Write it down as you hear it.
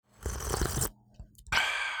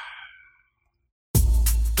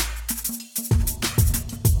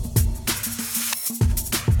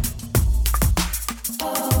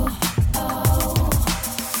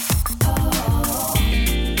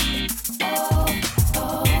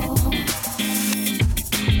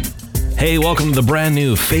Hey, welcome to the brand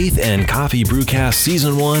new Faith and Coffee Brewcast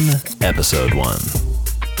Season 1, Episode 1.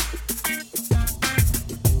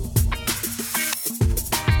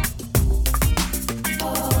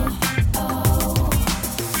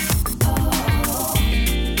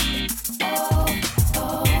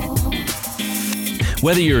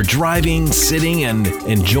 Whether you're driving, sitting, and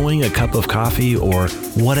enjoying a cup of coffee, or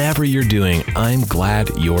whatever you're doing, I'm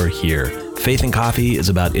glad you're here. Faith and Coffee is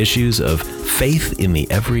about issues of faith in the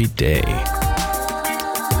everyday.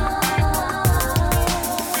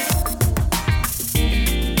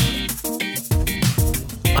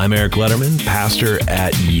 I'm Eric Letterman, pastor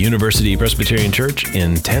at University Presbyterian Church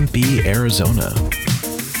in Tempe, Arizona.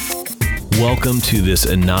 Welcome to this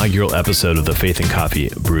inaugural episode of the Faith and Coffee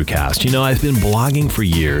Brewcast. You know, I've been blogging for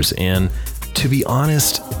years, and to be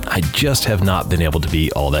honest, I just have not been able to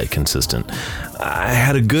be all that consistent. I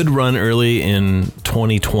had a good run early in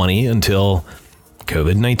 2020 until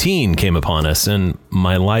COVID-19 came upon us, and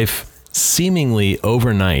my life seemingly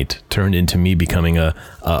overnight turned into me becoming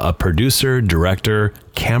a producer, director,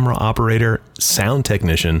 camera operator, sound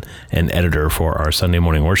technician, and editor for our Sunday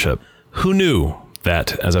morning worship. Who knew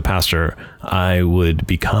that as a pastor, I would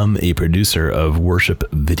become a producer of worship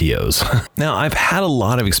videos? Now, I've had a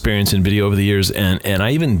lot of experience in video over the years, and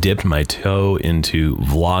I even dipped my toe into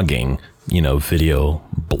vlogging, video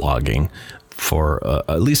blogging for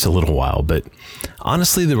at least a little while. But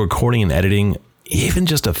honestly, the recording and editing, even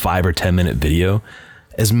just a 5 or 10 minute video,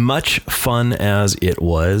 as much fun as it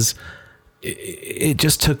was, it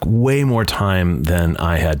just took way more time than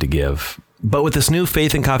I had to give. But with this new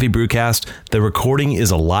Faith and Coffee Brewcast, the recording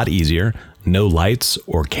is a lot easier. No lights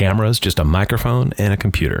or cameras, just a microphone and a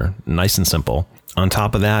computer. Nice and simple. On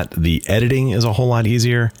top of that, the editing is a whole lot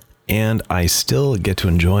easier, and I still get to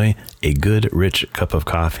enjoy a good, rich cup of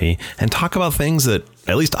coffee and talk about things that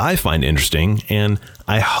at least I find interesting, and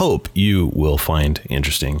I hope you will find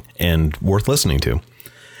interesting and worth listening to.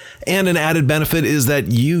 And an added benefit is that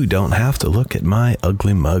you don't have to look at my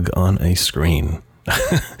ugly mug on a screen.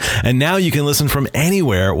 And now you can listen from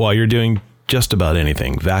anywhere while you're doing just about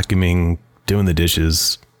anything, vacuuming, doing the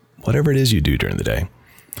dishes, whatever it is you do during the day.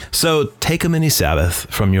 So take a mini Sabbath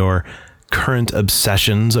from your current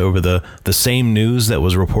obsessions over the same news that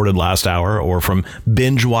was reported last hour, or from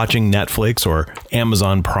binge watching Netflix or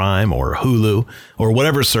Amazon Prime or Hulu or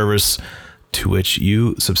whatever service to which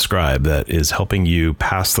you subscribe that is helping you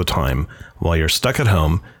pass the time while you're stuck at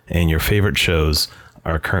home and your favorite shows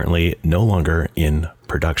are currently no longer in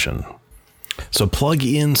production. So plug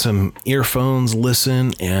in some earphones,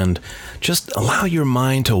 listen, and just allow your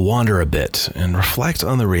mind to wander a bit and reflect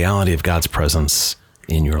on the reality of God's presence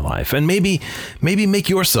in your life. And maybe make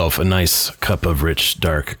yourself a nice cup of rich,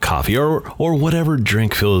 dark coffee or whatever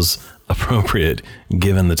drink feels appropriate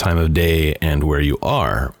given the time of day and where you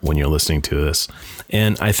are when you're listening to this.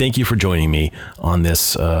 And I thank you for joining me on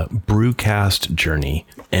this brewcast journey,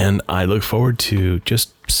 and I look forward to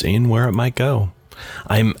just seeing where it might go.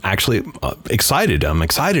 I'm actually excited. I'm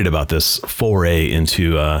excited about this foray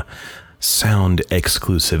into sound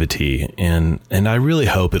exclusivity, and I really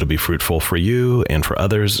hope it'll be fruitful for you and for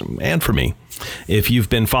others and for me. If you've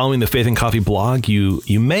been following the Faith and Coffee blog, you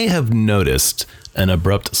may have noticed an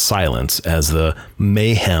abrupt silence as the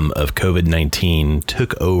mayhem of COVID-19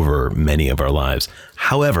 took over many of our lives.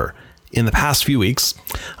 However, in the past few weeks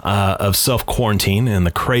of self-quarantine and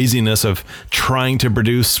the craziness of trying to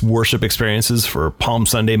produce worship experiences for Palm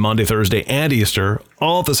Sunday, Maundy, Thursday, and Easter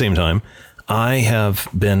all at the same time, I have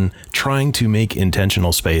been trying to make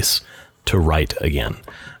intentional space to write again.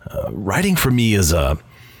 Writing for me is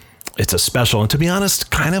it's a special, and to be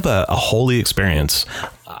honest, kind of a holy experience.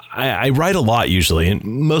 I write a lot usually, and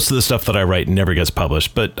most of the stuff that I write never gets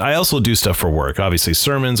published, but I also do stuff for work, obviously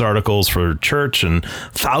sermons, articles for church, and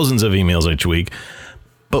thousands of emails each week.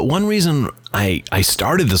 But one reason I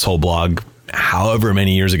started this whole blog, however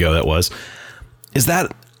many years ago that was, is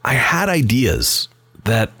that I had ideas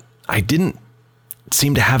that I didn't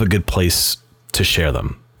seem to have a good place to share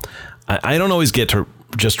them. I don't always get to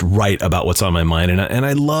just write about what's on my mind. And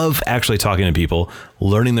I love actually talking to people,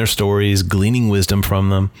 learning their stories, gleaning wisdom from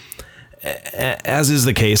them. As is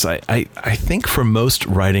the case, I think for most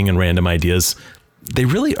writing and random ideas, they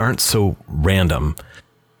really aren't so random.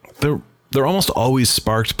 They're almost always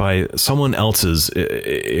sparked by someone else's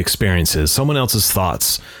experiences, someone else's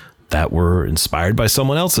thoughts that were inspired by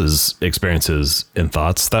someone else's experiences and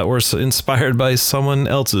thoughts that were inspired by someone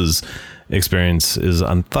else's experiences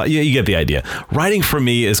on thought. Yeah, you get the idea. Writing for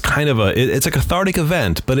me is kind of it's a cathartic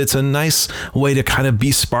event, but it's a nice way to kind of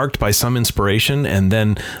be sparked by some inspiration and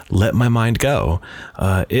then let my mind go.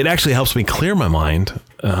 It actually helps me clear my mind.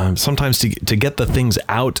 Sometimes to get the things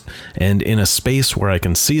out and in a space where I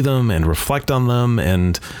can see them and reflect on them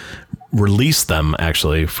and release them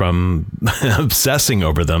actually from obsessing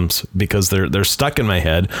over them because they're stuck in my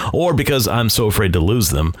head, or because I'm so afraid to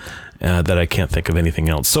lose them that I can't think of anything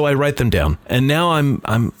else. So I write them down, and now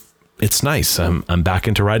it's nice. I'm back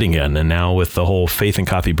into writing again, and now with the whole Faith and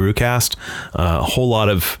Coffee Brewcast, a whole lot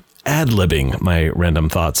of ad-libbing my random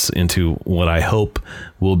thoughts into what I hope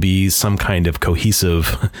will be some kind of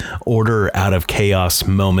cohesive order out of chaos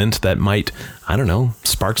moment that might, I don't know,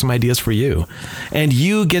 spark some ideas for you. And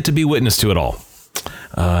you get to be witness to it all.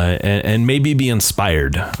 And maybe be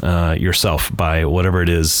inspired yourself by whatever it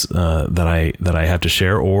is that I have to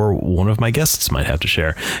share, or one of my guests might have to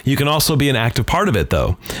share. You can also be an active part of it,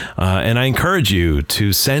 though. And I encourage you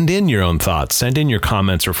to send in your own thoughts, send in your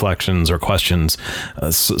comments, reflections, or questions,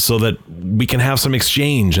 so that we can have some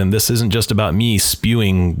exchange. And this isn't just about me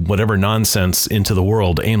spewing whatever nonsense into the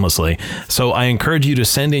world aimlessly. So I encourage you to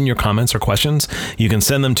send in your comments or questions. You can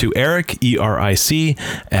send them to Eric, ERIC,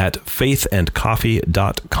 at faithandcoffee.com,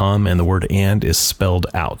 and the word "and" is spelled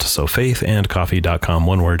out. So faithandcoffee.com,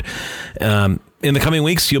 one word. In the coming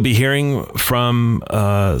weeks, you'll be hearing from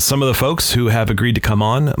some of the folks who have agreed to come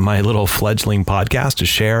on my little fledgling podcast to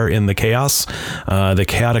share in the chaos, the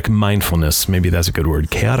chaotic mindfulness. Maybe that's a good word.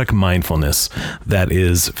 Chaotic mindfulness that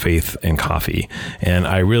is Faith and Coffee. And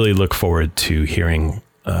I really look forward to hearing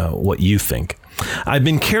what you think. I've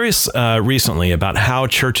been curious recently about how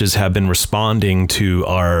churches have been responding to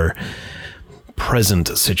our present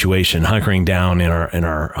situation, hunkering down in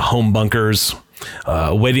our home bunkers,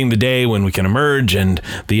 waiting the day when we can emerge and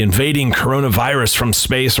the invading coronavirus from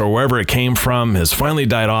space or wherever it came from has finally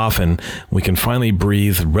died off, and we can finally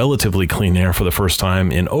breathe relatively clean air for the first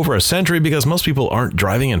time in over a century, because most people aren't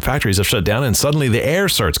driving and factories have shut down, and suddenly the air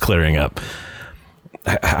starts clearing up.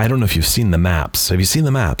 I don't know if you've seen the maps. Have you seen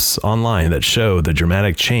the maps online that show the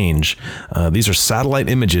dramatic change? These are satellite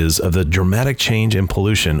images of the dramatic change in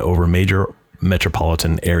pollution over major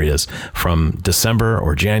metropolitan areas from December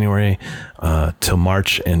or January till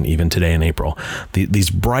March, and even today in April. These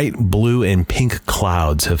bright blue and pink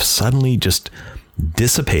clouds have suddenly just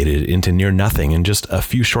dissipated into near nothing in just a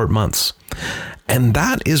few short months. And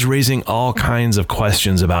that is raising all kinds of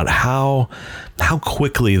questions about how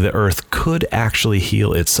quickly the earth could actually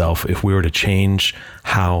heal itself if we were to change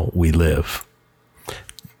how we live.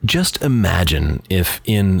 Just imagine if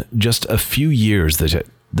in just a few years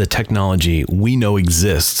the technology we know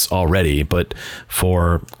exists already, but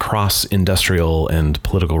for cross-industrial and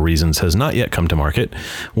political reasons has not yet come to market,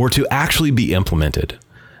 were to actually be implemented,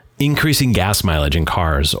 increasing gas mileage in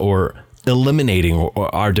cars, or eliminating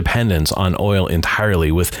our dependence on oil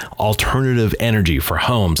entirely with alternative energy for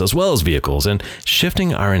homes as well as vehicles, and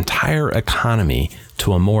shifting our entire economy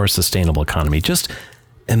to a more sustainable economy. Just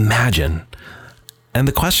imagine. And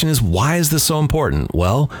the question is, why is this so important?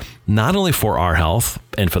 Well, not only for our health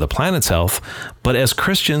and for the planet's health, but as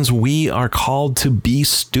Christians, we are called to be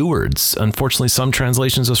stewards. Unfortunately, some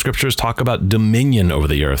translations of scriptures talk about dominion over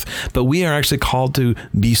the earth, but we are actually called to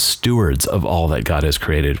be stewards of all that God has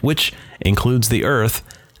created, which includes the earth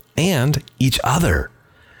and each other.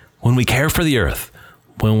 When we care for the earth,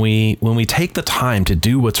 when we take the time to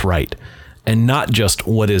do what's right and not just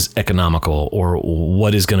what is economical or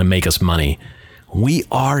what is going to make us money, we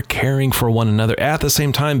are caring for one another at the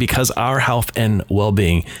same time, because our health and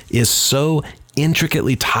well-being is so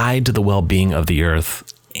intricately tied to the well-being of the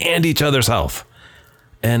earth and each other's health.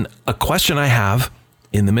 And a question I have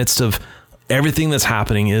in the midst of everything that's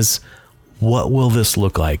happening is, what will this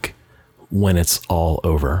look like when it's all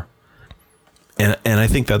over? And I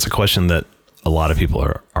think that's a question that a lot of people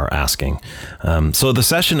are asking. So the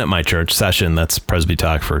session at my church, that's Presby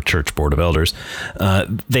Talk for Church Board of Elders,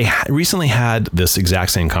 they recently had this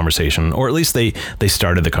exact same conversation, or at least they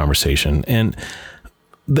started the conversation. And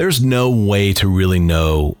there's no way to really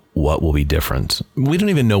know what will be different. We don't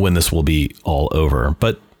even know when this will be all over.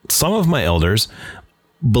 But some of my elders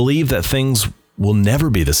believe that things will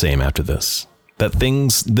never be the same after this. That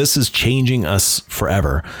this is changing us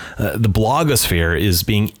forever. The blogosphere is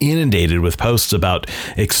being inundated with posts about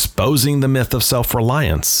exposing the myth of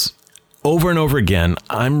self-reliance. Over and over again,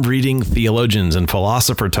 I'm reading theologians and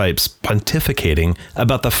philosopher types pontificating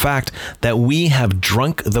about the fact that we have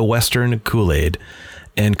drunk the Western Kool-Aid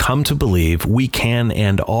and come to believe we can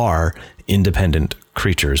and are independent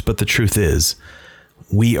creatures. But the truth is,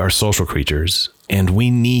 we are social creatures and we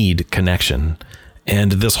need connection.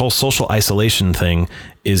 And this whole social isolation thing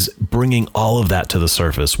is bringing all of that to the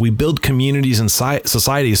surface. We build communities and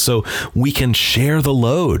societies so we can share the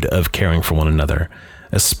load of caring for one another,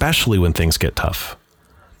 especially when things get tough.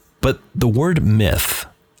 But the word myth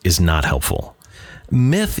is not helpful.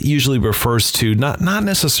 Myth usually refers to not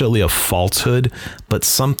necessarily a falsehood, but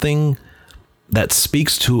something that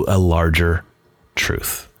speaks to a larger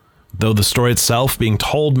truth. Though the story itself being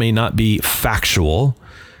told may not be factual,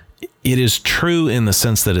 it is true in the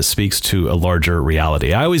sense that it speaks to a larger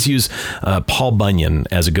reality. I always use Paul Bunyan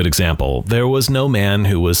as a good example. There was no man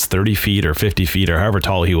who was 30 feet or 50 feet or however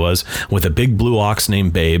tall he was with a big blue ox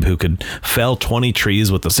named Babe who could fell 20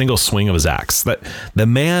 trees with a single swing of his axe. The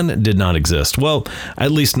man did not exist. Well,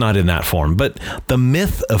 at least not in that form. But the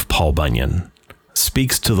myth of Paul Bunyan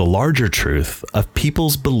speaks to the larger truth of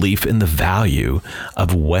people's belief in the value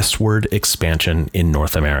of westward expansion in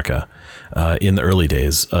North America. In the early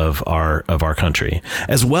days of our country,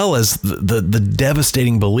 as well as the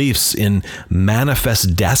devastating beliefs in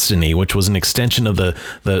manifest destiny, which was an extension of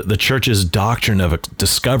the church's doctrine of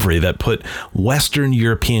discovery that put Western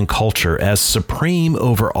European culture as supreme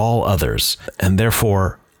over all others, and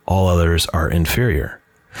therefore all others are inferior.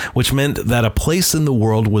 Which meant that a place in the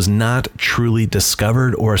world was not truly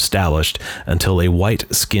discovered or established until a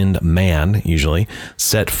white-skinned man, usually,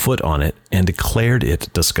 set foot on it and declared it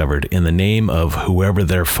discovered in the name of whoever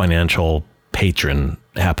their financial patron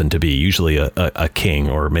happened to be, usually a king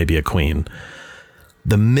or maybe a queen.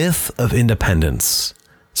 The myth of independence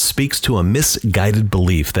speaks to a misguided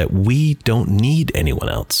belief that we don't need anyone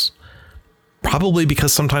else. Probably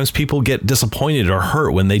because sometimes people get disappointed or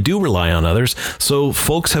hurt when they do rely on others. So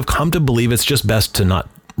folks have come to believe it's just best to not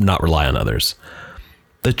rely on others.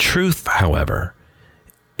 The truth, however,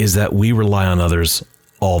 is that we rely on others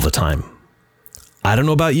all the time. I don't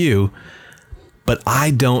know about you, but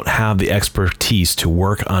I don't have the expertise to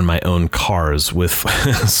work on my own cars with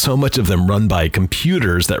so much of them run by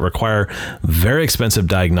computers that require very expensive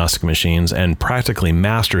diagnostic machines and practically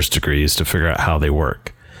master's degrees to figure out how they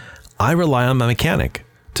work. I rely on my mechanic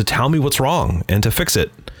to tell me what's wrong and to fix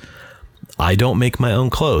it. I don't make my own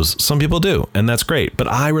clothes. Some people do, and that's great. But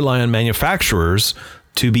I rely on manufacturers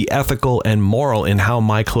to be ethical and moral in how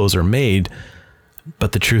my clothes are made.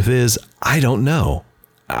 But the truth is, I don't know.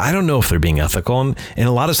 I don't know if they're being ethical. And in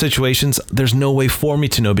a lot of situations, there's no way for me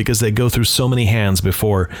to know because they go through so many hands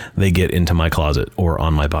before they get into my closet or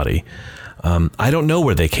on my body. I don't know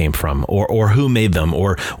where they came from or who made them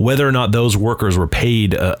or whether or not those workers were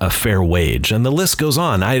paid a fair wage. And the list goes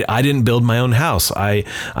on. I didn't build my own house. I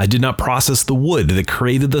did not process the wood that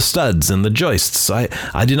created the studs and the joists.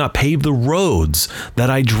 I did not pave the roads that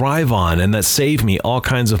I drive on and that save me all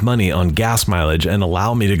kinds of money on gas mileage and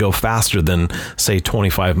allow me to go faster than, say,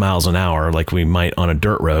 25 miles an hour like we might on a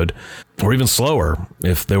dirt road, or even slower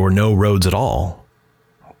if there were no roads at all.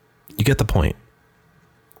 You get the point.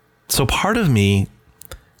 So part of me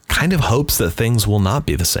kind of hopes that things will not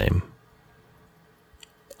be the same.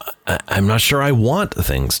 I'm not sure I want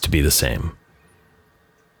things to be the same.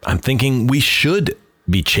 I'm thinking we should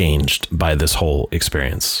be changed by this whole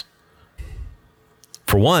experience.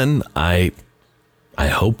 For one, I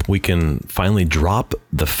hope we can finally drop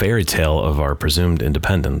the fairy tale of our presumed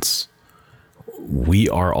independence. We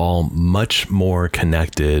are all much more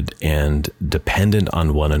connected and dependent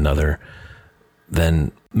on one another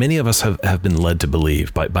than many of us have been led to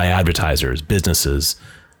believe by advertisers, businesses,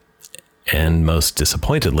 and most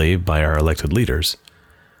disappointedly by our elected leaders.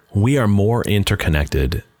 We are more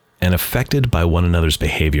interconnected and affected by one another's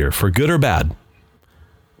behavior, for good or bad,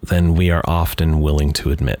 than we are often willing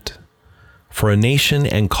to admit. For a nation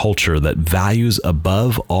and culture that values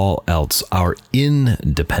above all else our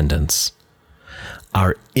independence,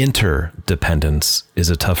 our interdependence is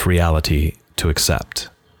a tough reality to accept.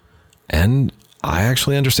 And I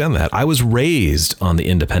actually understand that. I was raised on the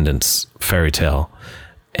independence fairy tale,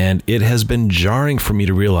 and it has been jarring for me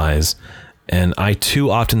to realize, and I too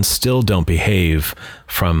often still don't behave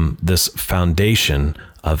from this foundation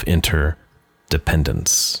of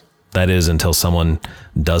interdependence. That is, until someone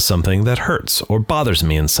does something that hurts or bothers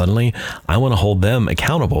me, and suddenly I want to hold them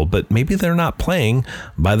accountable, but maybe they're not playing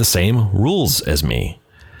by the same rules as me.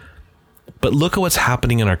 But look at what's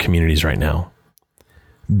happening in our communities right now.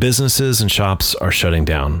 Businesses and shops are shutting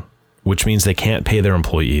down, which means they can't pay their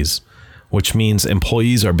employees, which means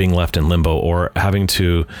employees are being left in limbo or having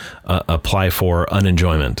to apply for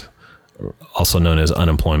unenjoyment, also known as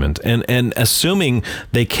unemployment. And assuming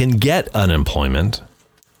they can get unemployment,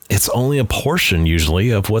 it's only a portion usually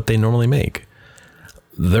of what they normally make.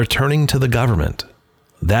 they're turning to the government.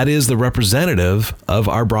 That is the representative of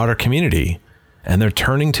our broader community, and they're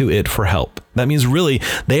turning to it for help. That means really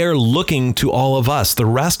they are looking to all of us, the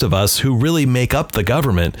rest of us who really make up the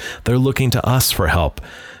government. They're looking to us for help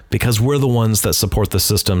because we're the ones that support the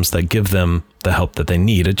systems that give them the help that they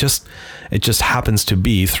need. It just happens to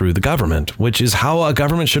be through the government, which is how a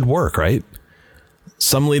government should work, right?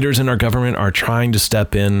 Some leaders in our government are trying to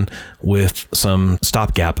step in with some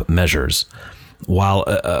stopgap measures. While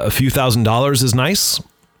a few $1,000s is nice,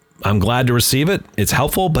 I'm glad to receive it. It's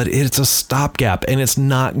helpful, but it's a stopgap, and it's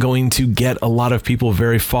not going to get a lot of people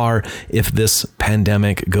very far if this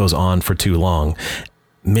pandemic goes on for too long.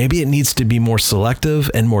 Maybe it needs to be more selective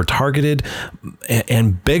and more targeted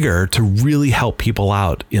and bigger to really help people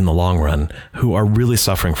out in the long run who are really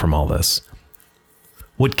suffering from all this.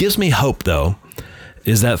 What gives me hope, though,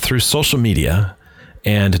 is that through social media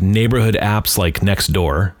and neighborhood apps like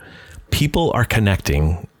Nextdoor, people are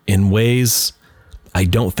connecting in ways I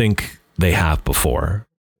don't think they have before.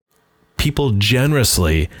 People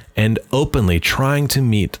generously and openly trying to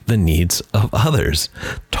meet the needs of others.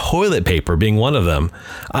 Toilet paper being one of them.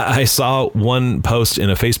 I saw one post in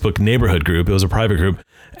a Facebook neighborhood group. It was a private group.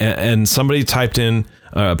 And somebody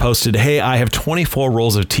posted, hey, I have 24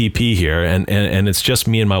 rolls of TP here and it's just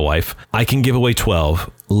me and my wife. I can give away 12.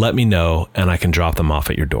 Let me know and I can drop them off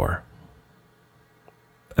at your door.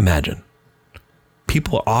 Imagine.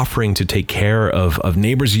 People offering to take care of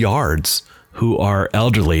neighbors' yards who are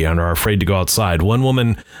elderly and are afraid to go outside. One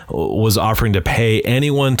woman was offering to pay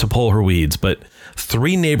anyone to pull her weeds, but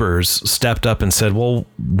 3 neighbors stepped up and said, well,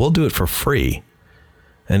 we'll do it for free.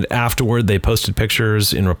 And afterward, they posted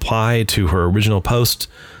pictures in reply to her original post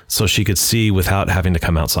so she could see without having to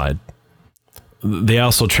come outside. They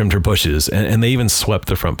also trimmed her bushes and they even swept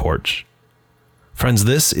the front porch. Friends,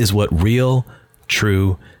 this is what real,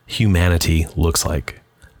 true humanity looks like.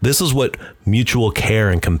 This is what mutual care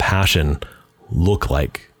and compassion look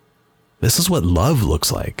like. This is what love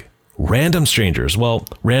looks like. Random strangers,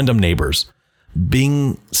 random neighbors,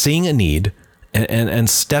 seeing a need and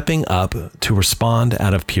stepping up to respond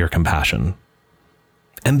out of pure compassion.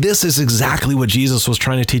 And this is exactly what Jesus was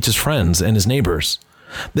trying to teach his friends and his neighbors.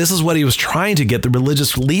 This is what he was trying to get the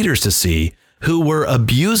religious leaders to see who were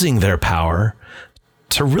abusing their power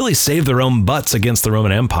to really save their own butts against the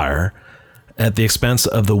Roman Empire at the expense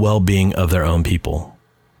of the well-being of their own people.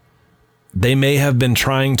 They may have been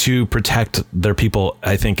trying to protect their people,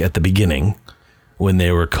 I think, at the beginning when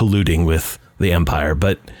they were colluding with the empire,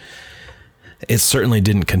 but it certainly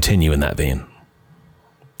didn't continue in that vein.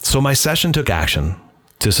 So my session took action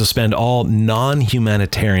to suspend all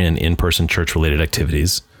non-humanitarian in-person church-related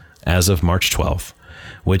activities as of March 12th,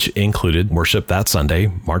 which included worship that Sunday,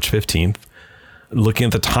 March 15th. Looking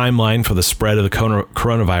at the timeline for the spread of the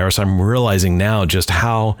coronavirus, I'm realizing now just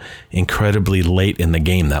how incredibly late in the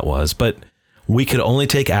game that was. But we could only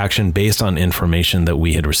take action based on information that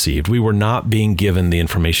we had received. We were not being given the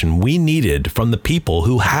information we needed from the people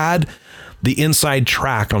who had the inside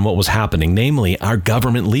track on what was happening, namely our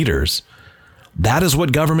government leaders. That is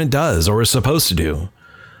what government does or is supposed to do.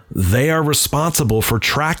 They are responsible for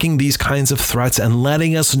tracking these kinds of threats and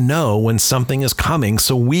letting us know when something is coming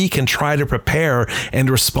so we can try to prepare and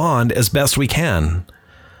respond as best we can.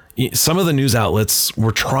 Some of the news outlets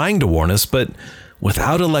were trying to warn us, but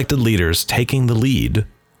without elected leaders taking the lead,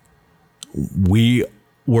 we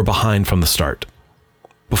were behind from the start.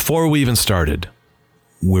 Before we even started,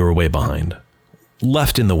 we were way behind,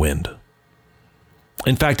 left in the wind.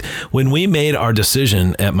 In fact, when we made our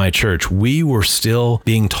decision at my church, we were still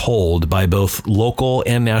being told by both local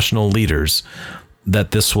and national leaders that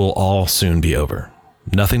this will all soon be over.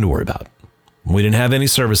 Nothing to worry about. We didn't have any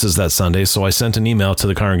services that Sunday, so I sent an email to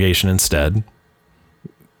the congregation instead,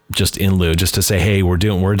 just in lieu, just to say, hey, we're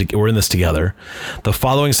in this together. The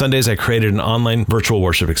following Sundays, I created an online virtual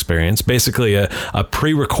worship experience, basically a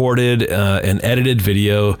pre-recorded and edited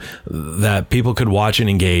video that people could watch and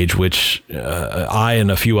engage, which I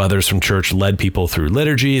and a few others from church led people through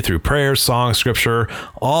liturgy, through prayer, song, scripture,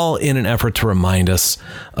 all in an effort to remind us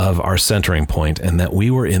of our centering point and that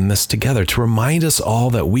we were in this together, to remind us all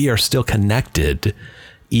that we are still connected,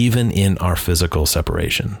 even in our physical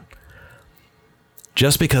separation.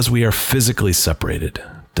 Just because we are physically separated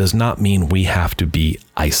does not mean we have to be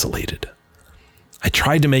isolated. I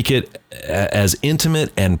tried to make it as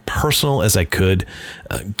intimate and personal as I could,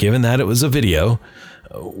 given that it was a video,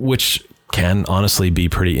 which can honestly be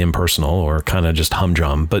pretty impersonal or kind of just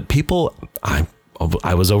humdrum. But people, I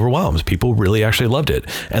was overwhelmed. People really actually loved it.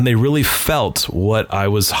 And they really felt what I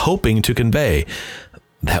was hoping to convey.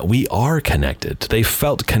 that we are connected. They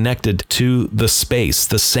felt connected to the space,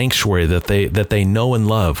 the sanctuary that they know and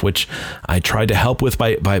love, which I tried to help with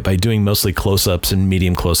by doing mostly close-ups and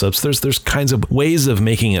medium close-ups. There's kinds of ways of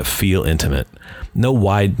making it feel intimate.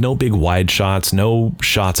 No big wide shots, no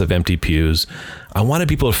shots of empty pews. I wanted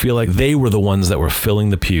people to feel like they were the ones that were filling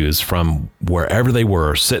the pews from wherever they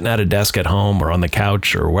were, sitting at a desk at home or on the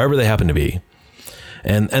couch or wherever they happen to be.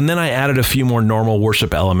 And then I added a few more normal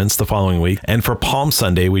worship elements the following week. And for Palm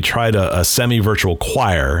Sunday, we tried a semi-virtual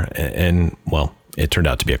choir, and well, it turned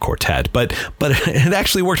out to be a quartet, but it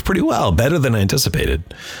actually worked pretty well, better than I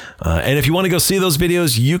anticipated. And if you want to go see those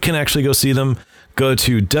videos, you can actually go see them. Go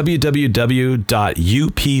to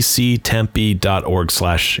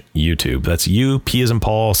www.upctempe.org/YouTube. That's U, P as in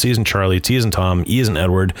Paul, C as in Charlie, T as in Tom, E as in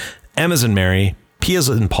Edward, M as in Mary, P as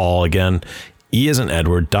in Paul again, E as in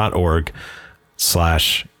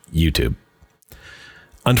Edward.org/YouTube.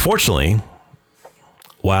 Unfortunately,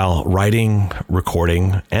 while writing,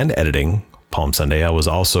 recording, and editing Palm Sunday, I was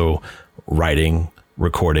also writing,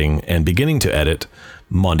 recording, and beginning to edit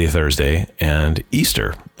Maundy Thursday and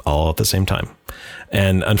Easter all at the same time.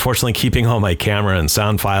 And unfortunately, keeping all my camera and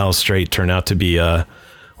sound files straight turned out to be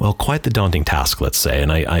quite the daunting task, let's say.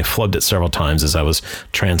 And I flubbed it several times as I was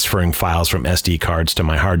transferring files from SD cards to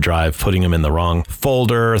my hard drive, putting them in the wrong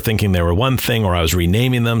folder, thinking they were one thing, or I was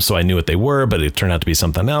renaming them so I knew what they were, but it turned out to be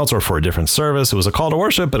something else or for a different service. It was a call to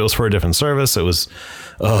worship, but it was for a different service. It was,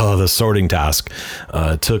 the sorting task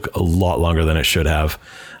took a lot longer than it should have,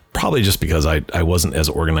 probably just because I wasn't as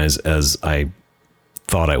organized as I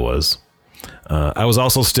thought I was. I was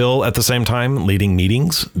also still at the same time leading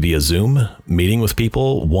meetings via Zoom, meeting with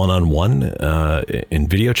people one-on-one in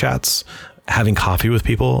video chats, having coffee with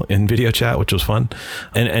people in video chat, which was fun,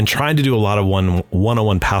 and trying to do a lot of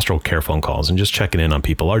one-on-one pastoral care phone calls and just checking in on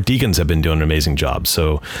people. Our deacons have been doing an amazing job,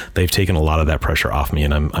 so they've taken a lot of that pressure off me,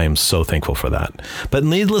 and I am so thankful for that. But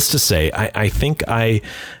needless to say, I think I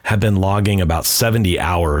have been logging about 70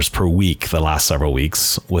 hours per week the last several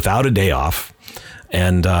weeks without a day off,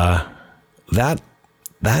 and that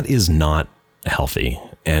is not healthy.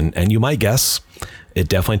 And you might guess it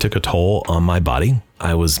definitely took a toll on my body.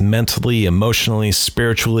 I was mentally, emotionally,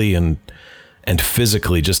 spiritually, and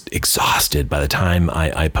physically just exhausted by the time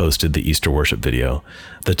I posted the Easter worship video.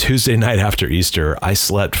 The Tuesday night after Easter, I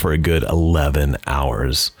slept for a good 11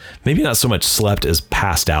 hours. Maybe not so much slept as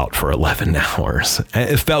passed out for 11 hours.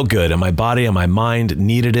 It felt good, and my body and my mind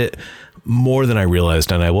needed it more than I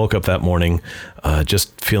realized. And I woke up that morning,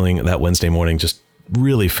 that Wednesday morning, just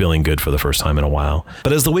really feeling good for the first time in a while.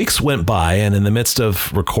 But as the weeks went by, and in the midst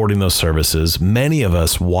of recording those services, many of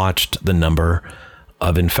us watched the number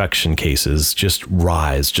of infection cases just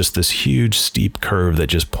rise, just this huge steep curve that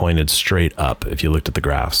just pointed straight up if you looked at the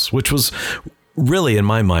graphs, which was really, in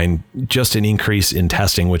my mind, just an increase in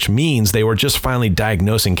testing, which means they were just finally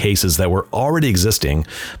diagnosing cases that were already existing,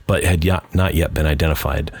 but had not yet been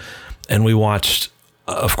identified. And we watched,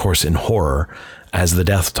 of course, in horror, as the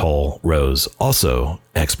death toll rose also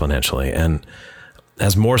exponentially. And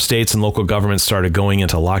as more states and local governments started going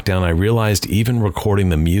into lockdown, I realized even recording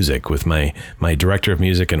the music with my director of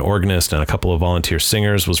music and organist and a couple of volunteer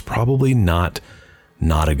singers was probably not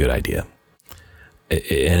a good idea.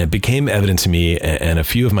 And it became evident to me and a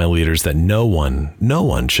few of my leaders that no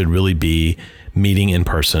one should really be meeting in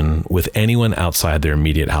person with anyone outside their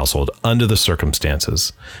immediate household under the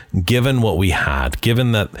circumstances, given what we had,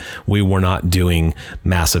 given that we were not doing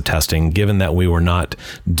massive testing, given that we were not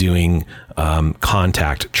doing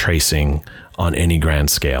contact tracing on any grand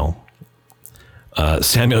scale.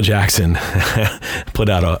 Samuel Jackson put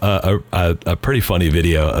out a pretty funny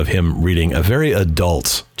video of him reading a very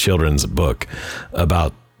adult children's book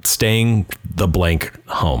about staying the blank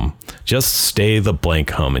home. Just stay the blank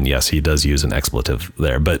home. And yes, he does use an expletive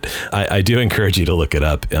there, but I do encourage you to look it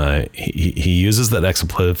up. He uses that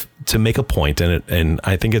expletive to make a point, and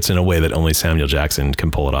I think it's in a way that only Samuel Jackson can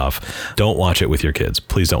pull it off. Don't watch it with your kids.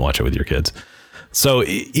 Please don't watch it with your kids. So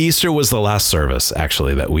Easter was the last service,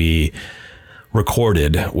 actually, that we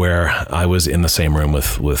recorded where I was in the same room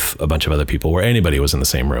with a bunch of other people, where anybody was in the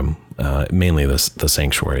same room, mainly the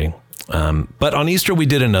sanctuary. But on Easter, we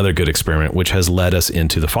did another good experiment, which has led us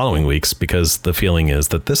into the following weeks, because the feeling is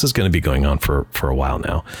that this is going to be going on for a while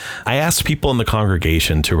now. I asked people in the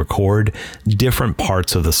congregation to record different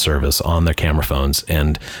parts of the service on their camera phones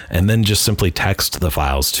and then just simply text the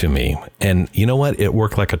files to me. And you know what? It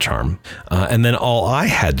worked like a charm. And then all I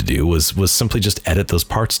had to do was simply just edit those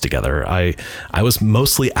parts together. I was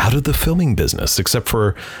mostly out of the filming business, except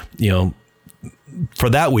for, for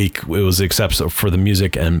that week, it was except for the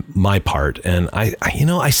music and my part. And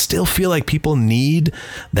I still feel like people need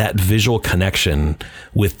that visual connection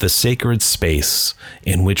with the sacred space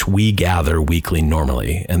in which we gather weekly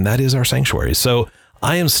normally. And that is our sanctuary. So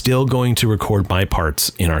I am still going to record my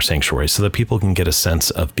parts in our sanctuary so that people can get a sense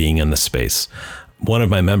of being in the space. One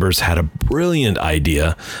of my members had a brilliant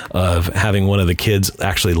idea of having one of the kids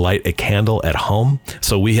actually light a candle at home.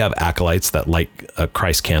 So we have acolytes that light a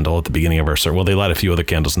Christ candle at the beginning of our service. Well, they light a few other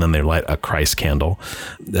candles and then they light a Christ candle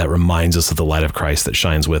that reminds us of the light of Christ that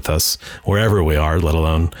shines with us wherever we are, let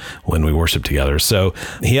alone when we worship together. So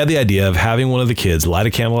he had the idea of having one of the kids light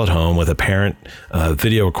a candle at home with a parent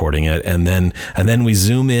video recording it. And then we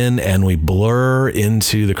zoom in and we blur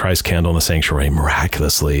into the Christ candle in the sanctuary.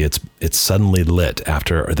 Miraculously, it's suddenly lit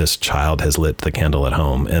after this child has lit the candle at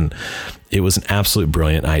home. And it was an absolute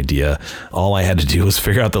brilliant idea. All I had to do was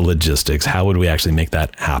figure out the logistics. How would we actually make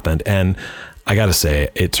that happen? And I got to say,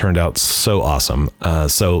 it turned out so awesome.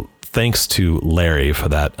 So thanks to Larry for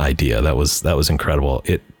that idea. That was incredible.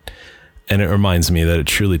 It reminds me that it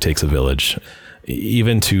truly takes a village,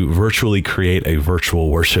 even to virtually create a virtual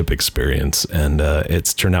worship experience. And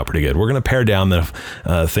it's turned out pretty good. We're going to pare down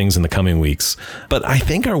the things in the coming weeks. But I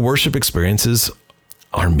think our worship experiences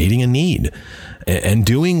are meeting a need and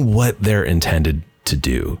doing what they're intended to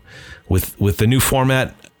do. With the new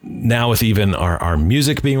format, now with even our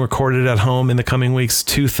music being recorded at home in the coming weeks,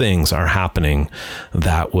 two things are happening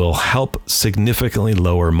that will help significantly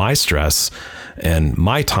lower my stress and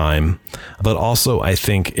my time, but also I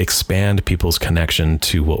think expand people's connection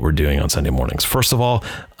to what we're doing on Sunday mornings. First of all,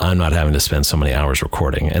 I'm not having to spend so many hours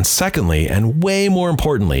recording. And secondly, and way more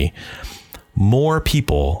importantly, more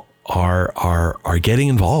people are getting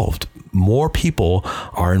involved. More people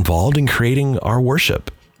are involved in creating our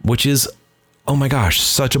worship, which is, oh my gosh,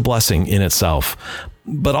 such a blessing in itself.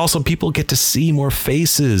 But also people get to see more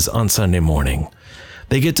faces on Sunday morning.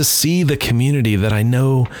 They get to see the community that I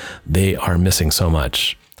know they are missing so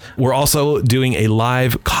much. We're also doing a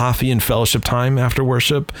live coffee and fellowship time after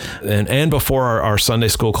worship and before our Sunday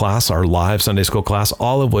school class, our live Sunday school class,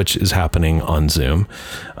 all of which is happening on Zoom.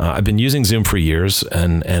 I've been using Zoom for years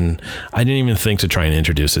and I didn't even think to try and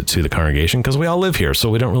introduce it to the congregation because we all live here, so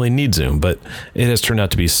we don't really need Zoom, but it has turned out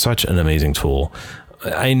to be such an amazing tool.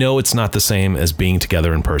 I know it's not the same as being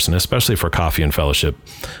together in person, especially for coffee and fellowship.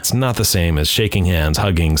 It's not the same as shaking hands,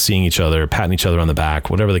 hugging, seeing each other, patting each other on the back,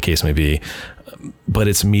 whatever the case may be. But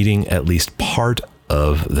it's meeting at least part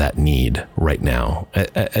of that need right now.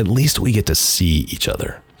 At least we get to see each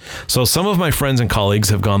other. So some of my friends and colleagues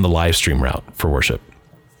have gone the live stream route for worship.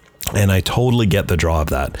 And I totally get the draw of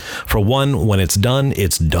that. For one, when it's done,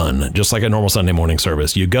 just like a normal Sunday morning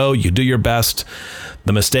service. You go, you do your best.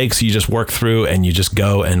 The mistakes you just work through and you just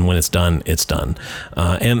go. And when it's done, it's done.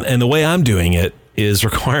 And the way I'm doing it is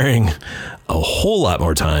requiring a whole lot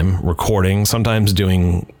more time recording, sometimes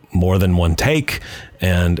doing more than one take,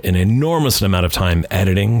 and an enormous amount of time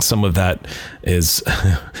editing. Some of that is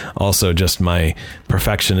also just my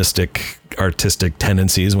perfectionistic artistic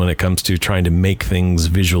tendencies when it comes to trying to make things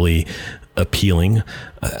visually appealing.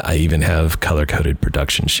 I even have color-coded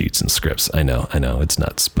production sheets and scripts. I know, it's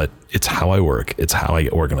nuts, but it's how I work. It's how I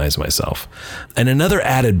organize myself. And another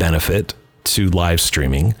added benefit to live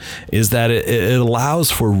streaming is that it allows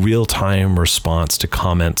for real-time response to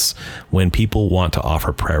comments when people want to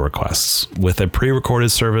offer prayer requests. With a pre-recorded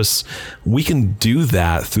service, we can do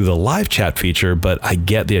that through the live chat feature, but I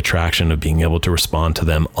get the attraction of being able to respond to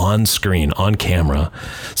them on screen, on camera.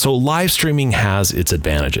 So live streaming has its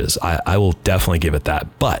advantages. I will definitely give it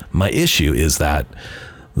that. But my issue is that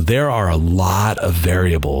there are a lot of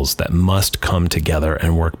variables that must come together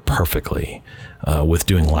and work perfectly with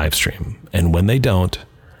doing live stream. And when they don't,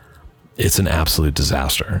 it's an absolute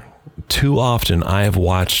disaster. Too often I have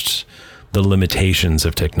watched the limitations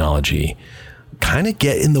of technology kind of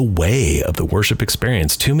get in the way of the worship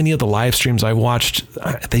experience. Too many of the live streams I watched,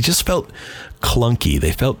 they just felt clunky.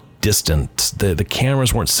 They felt distant. The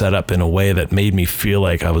cameras weren't set up in a way that made me feel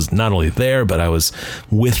like I was not only there, but I was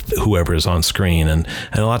with whoever is on screen. And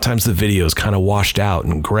a lot of times the video is kind of washed out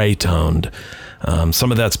and gray toned.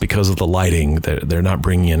 Some of that's because of the lighting. They're not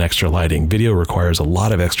bringing in extra lighting. Video requires a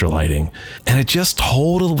lot of extra lighting. And it just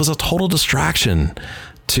was a total distraction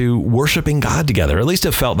to worshiping God together. At least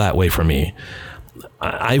it felt that way for me.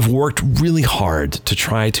 I've worked really hard to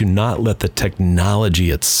try to not let the technology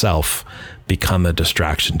itself become a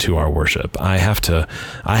distraction to our worship. I have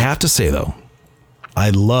to say though, I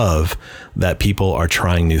love that people are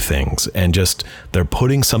trying new things and just they're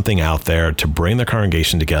putting something out there to bring the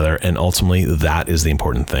congregation together. And ultimately that is the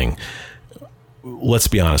important thing. let's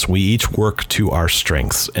be honest, we each work to our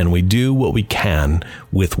strengths and we do what we can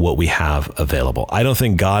with what we have available. I don't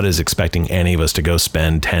think God is expecting any of us to go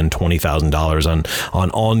spend $10,000, $20,000 on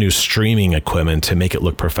all new streaming equipment to make it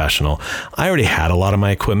look professional. I already had a lot of my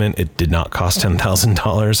equipment. It did not cost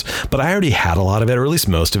 $10,000, but I already had a lot of it, or at least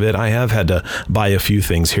most of it. I have had to buy a few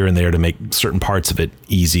things here and there to make certain parts of it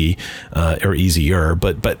easy or easier,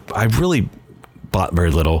 but I really bought very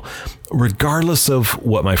little. Regardless of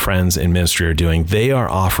what my friends in ministry are doing, they are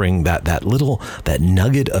offering that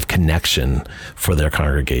nugget of connection for their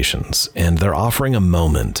congregations. And they're offering a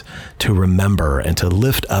moment to remember and to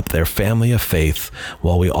lift up their family of faith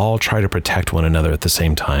while we all try to protect one another at the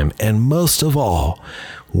same time. And most of all,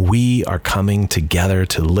 we are coming together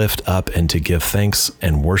to lift up and to give thanks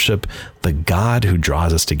and worship the God who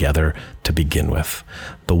draws us together to begin with,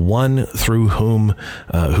 the one through whom,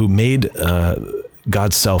 who made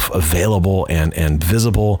God's self available and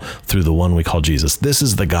visible through the one we call Jesus. This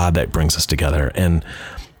is the God that brings us together. And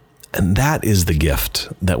that is the gift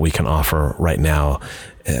that we can offer right now.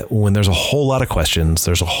 When there's a whole lot of questions,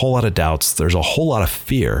 there's a whole lot of doubts, there's a whole lot of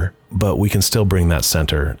fear, but we can still bring that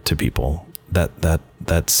center to people,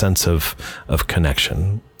 that sense of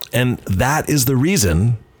connection. And that is the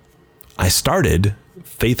reason I started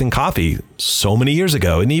Faith and Coffee so many years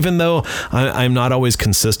ago. And even though I'm not always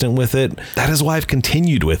consistent with it, that is why I've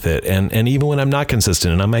continued with it. And even when I'm not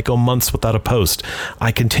consistent and I might go months without a post,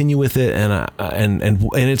 I continue with it. And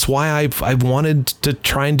it's why I've wanted to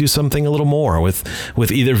try and do something a little more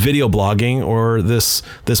with either video blogging or this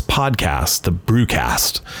podcast, the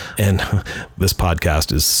Brewcast. And this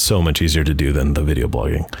podcast is so much easier to do than the video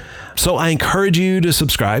blogging. So I encourage you to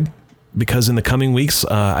subscribe, because in the coming weeks,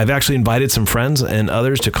 I've actually invited some friends and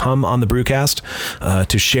others to come on the Brewcast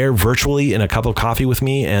to share virtually in a cup of coffee with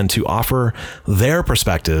me and to offer their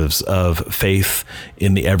perspectives of faith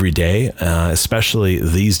in the everyday, especially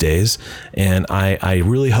these days. And I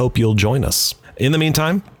really hope you'll join us. In the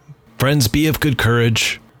meantime, friends, be of good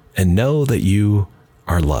courage and know that you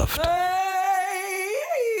are loved.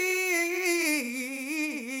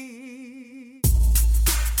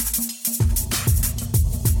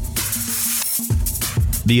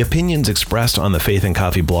 The opinions expressed on the Faith and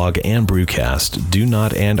Coffee blog and Brewcast do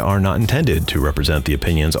not and are not intended to represent the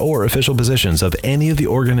opinions or official positions of any of the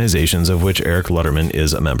organizations of which Eric Lutterman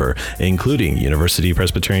is a member, including University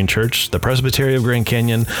Presbyterian Church, the Presbytery of Grand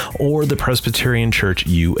Canyon, or the Presbyterian Church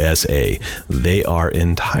USA. They are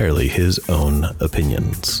entirely his own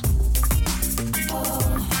opinions.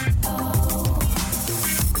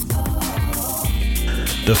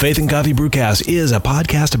 The Faith and Coffee Brewcast is a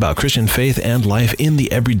podcast about Christian faith and life in the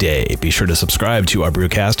everyday. Be sure to subscribe to our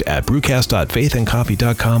Brewcast at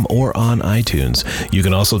brewcast.faithandcoffee.com or on iTunes. You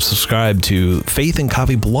can also subscribe to Faith and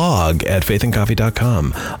Coffee blog at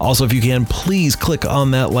faithandcoffee.com. Also, if you can, please click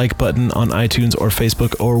on that like button on iTunes or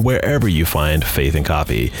Facebook or wherever you find Faith and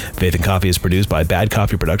Coffee. Faith and Coffee is produced by Bad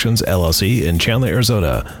Coffee Productions, LLC in Chandler,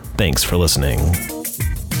 Arizona. Thanks for listening.